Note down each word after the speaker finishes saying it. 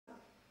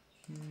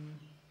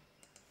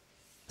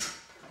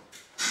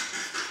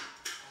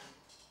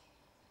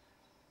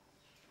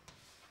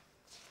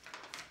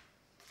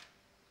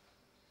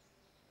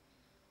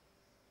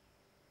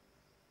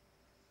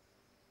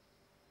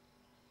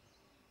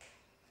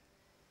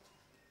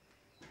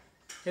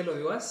Hello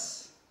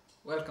viewers,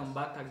 welcome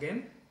back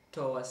again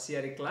to our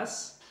CRE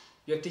class.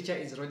 Your teacher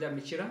is Roger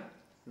Michira,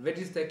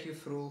 ready to take you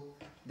through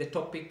the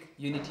topic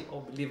Unity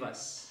of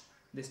Believers.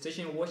 The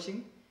station you're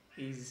watching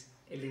is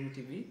Elimu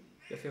TV,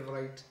 your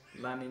favorite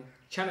learning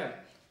channel.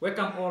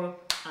 Welcome all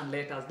and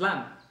let us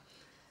learn.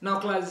 Now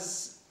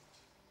class,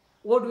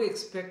 what do we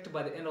expect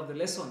by the end of the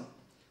lesson?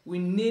 We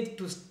need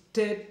to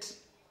state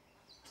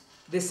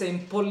the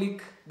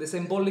symbolic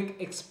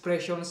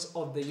expressions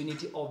of the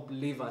unity of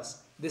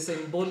believers. The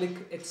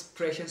symbolic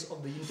expressions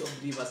of the unity of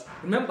believers.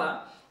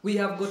 Remember, we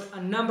have got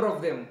a number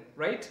of them,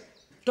 right?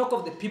 Talk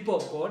of the people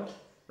of God,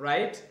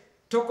 right?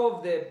 Talk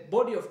of the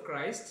body of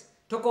Christ.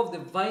 Talk of the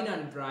vine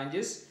and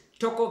branches.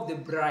 Talk of the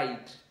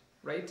bride,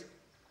 right?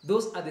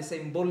 Those are the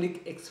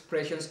symbolic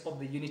expressions of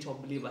the unity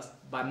of believers.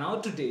 But now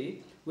today,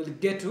 we'll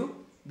get to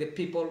the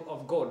people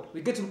of God. We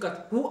get to look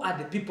at who are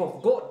the people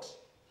of God.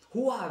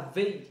 Who are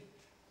they?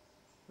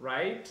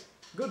 Right?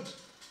 Good.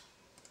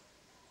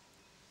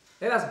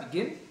 Let us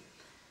begin.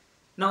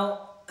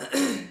 Now,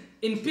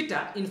 in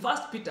 1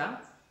 Peter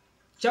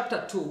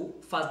chapter 2,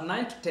 verse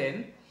 9 to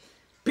 10,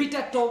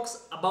 Peter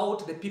talks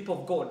about the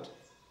people of God.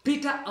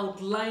 Peter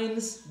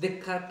outlines the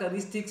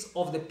characteristics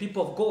of the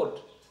people of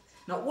God.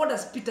 Now, what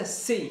does Peter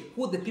say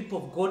who the people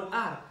of God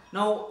are?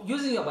 Now,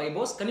 using your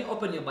Bibles, can you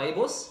open your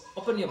Bibles?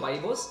 Open your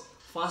Bibles.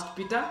 1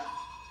 Peter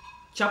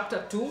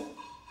chapter 2,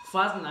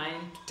 verse 9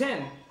 to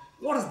 10.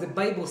 What does the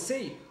Bible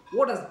say?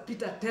 What does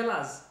Peter tell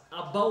us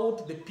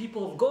about the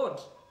people of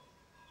God?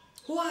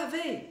 Who are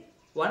they?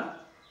 One,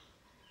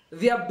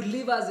 they are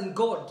believers in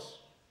God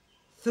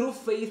through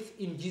faith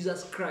in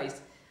Jesus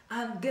Christ.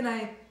 And then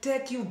I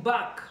take you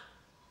back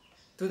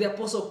to the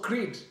Apostle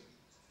Creed.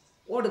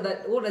 What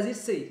does it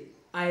say?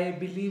 I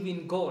believe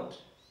in God,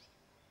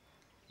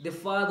 the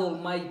Father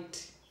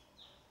Almighty,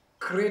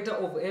 creator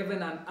of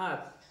heaven and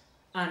earth,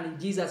 and in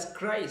Jesus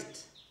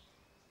Christ,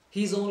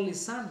 his only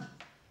Son.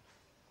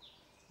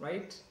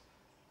 Right?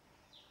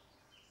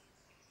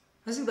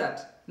 I see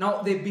that.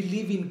 Now they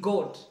believe in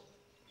God.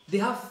 They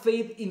have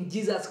faith in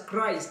Jesus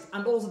Christ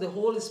and also the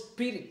Holy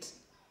Spirit.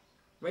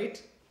 Right?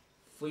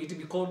 For you to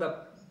be called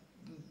a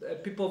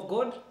people of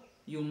God,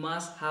 you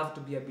must have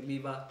to be a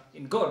believer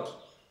in God.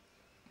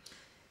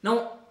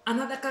 Now,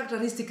 another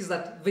characteristic is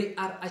that they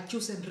are a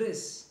chosen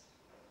race.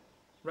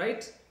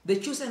 Right? The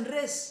chosen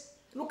race.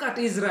 Look at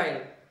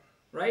Israel.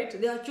 Right?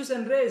 They are a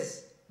chosen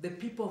race. The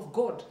people of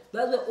God.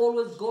 That's why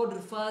always God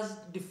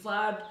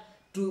referred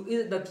to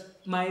it that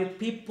my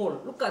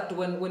people. Look at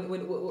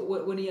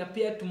when he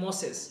appeared to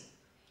Moses,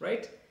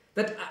 right?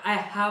 That I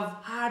have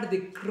heard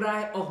the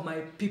cry of my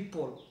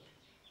people.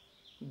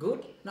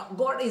 Good. Now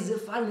God is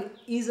referring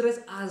Israel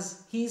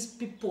as his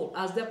people,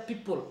 as their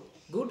people.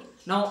 Good.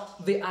 Now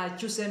they are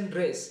chosen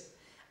race,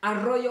 a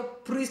royal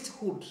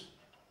priesthood,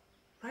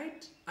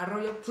 right? A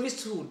royal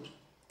priesthood,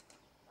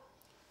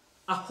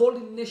 a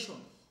holy nation.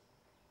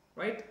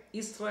 Right?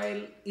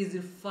 Israel is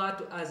referred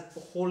to as a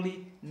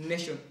holy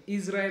nation.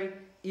 Israel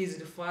is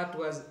referred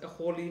to as a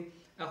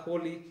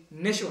holy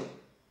nation.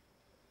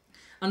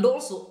 And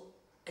also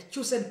a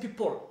chosen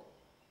people.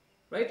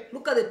 Right?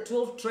 Look at the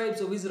 12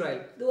 tribes of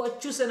Israel. They were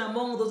chosen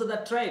among those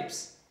other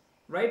tribes.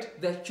 Right?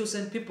 They are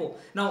chosen people.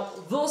 Now,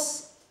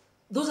 those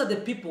are the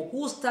people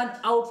who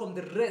stand out from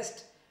the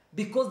rest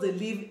because they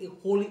live a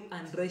holy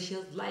and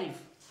righteous life.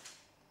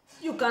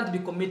 You can't be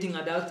committing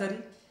adultery.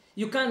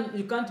 You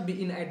can't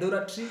be in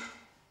idolatry,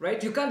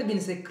 right? You can't be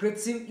in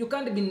secrecy. You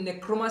can't be in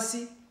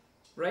necromancy,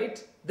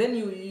 right? Then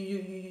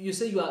you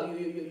say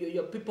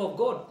you're people of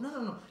God.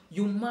 No.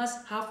 You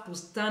must have to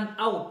stand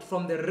out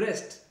from the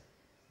rest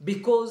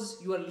because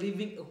you are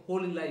living a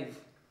holy life,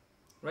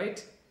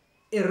 right?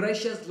 A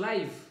righteous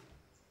life.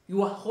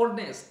 You are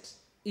honest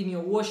in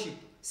your worship,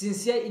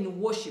 sincere in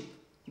worship.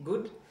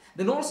 Good.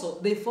 Then also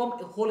they form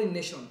a holy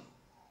nation,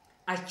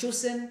 are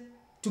chosen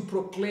to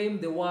proclaim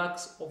the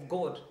works of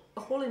God. A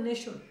holy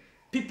nation.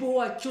 People who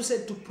are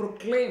chosen to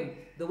proclaim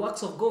the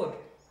works of God.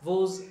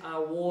 Those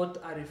are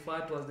what are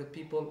referred to as the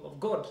people of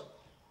God.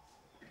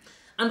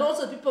 And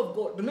also the people of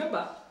God.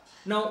 Remember,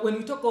 now when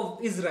we talk of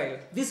Israel,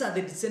 these are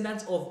the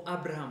descendants of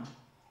Abraham.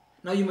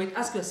 Now you might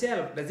ask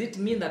yourself, does it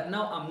mean that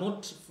now I'm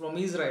not from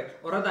Israel?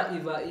 Or rather,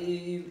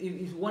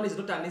 if one is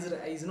not an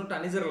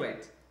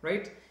Israelite,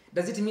 right?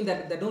 Does it mean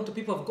that they're not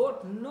people of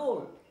God?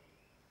 No.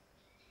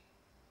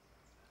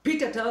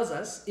 Peter tells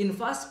us in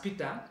 1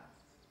 Peter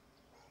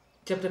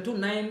chapter 2,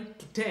 9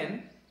 to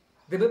 10,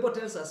 the Bible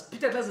tells us,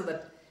 Peter tells us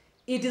that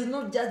it is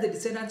not just the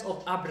descendants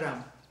of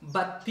Abraham,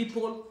 but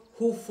people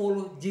who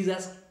follow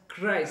Jesus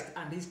Christ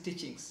and his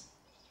teachings,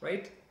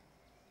 right?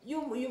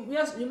 You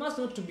must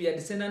not to be a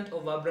descendant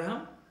of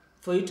Abraham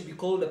for you to be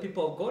called the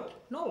people of God.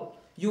 No,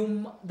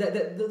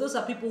 those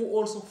are people who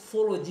also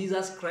follow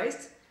Jesus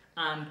Christ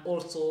and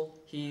also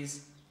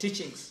his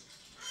teachings.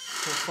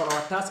 So for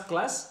our task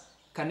class,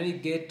 can we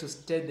get to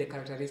state the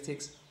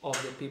characteristics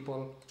of the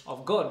people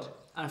of God?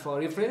 And for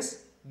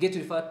reference, get to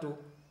refer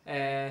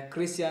to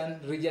Christian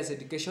Religious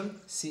Education,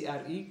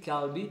 CRE,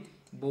 KLB,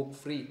 book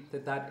free, the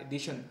 3rd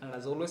edition. And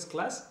as always,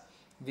 class,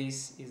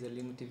 this is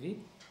Elimu TV,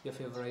 your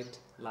favorite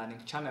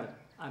learning channel.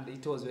 And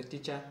it was your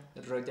teacher,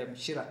 Roger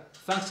Mshira.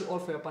 Thanks to all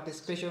for your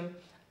participation,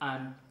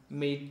 and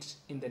meet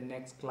in the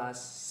next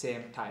class,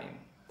 same time.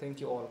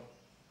 Thank you all.